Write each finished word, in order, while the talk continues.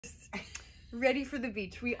ready for the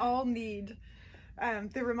beach. We all need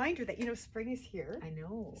the reminder that, you know, spring is here. I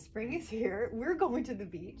know. Spring is here. We're going to the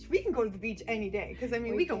beach. We can go to the beach any day because, I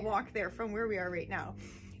mean, we can walk there from where we are right now.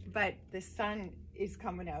 But the sun is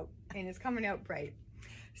coming out, and it's coming out bright.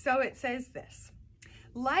 So it says this: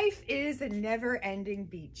 life is a never-ending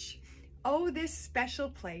beach. Oh, this special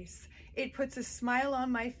place. It puts a smile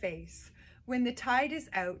on my face. When the tide is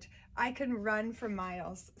out, I can run for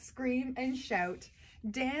miles, scream and shout,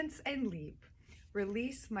 dance and leap,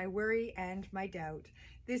 release my worry and my doubt.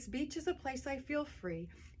 This beach is a place I feel free,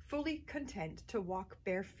 fully content to walk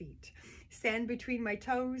bare feet. Sand between my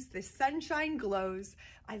toes, the sunshine glows.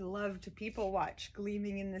 I love to people watch,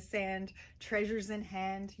 gleaming in the sand, treasures in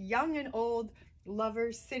hand, young and old,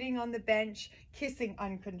 lovers sitting on the bench, kissing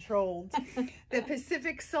uncontrolled. The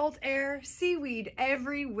Pacific salt air, seaweed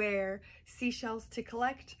everywhere, seashells to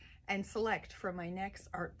collect and select for my next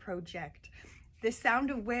art project. The sound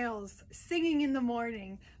of whales singing in the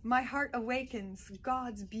morning, my heart awakens,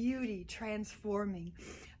 God's beauty transforming.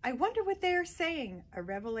 I wonder what they are saying, a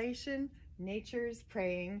revelation, nature's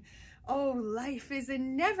praying. Oh, life is a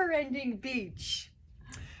never-ending beach.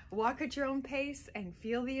 Walk at your own pace and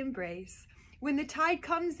feel the embrace. When the tide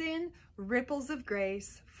comes in, ripples of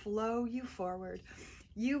grace flow you forward.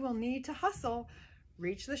 You will need to hustle,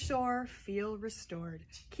 reach the shore, feel restored.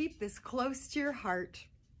 Keep this close to your heart.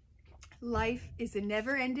 Life is a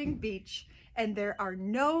never-ending beach, and there are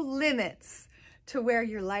no limits to where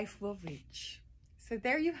your life will reach. So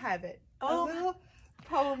there you have it. Oh, a little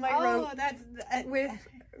poem I wrote that's with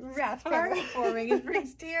Rathtrevor. heartwarming. It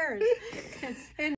brings tears. And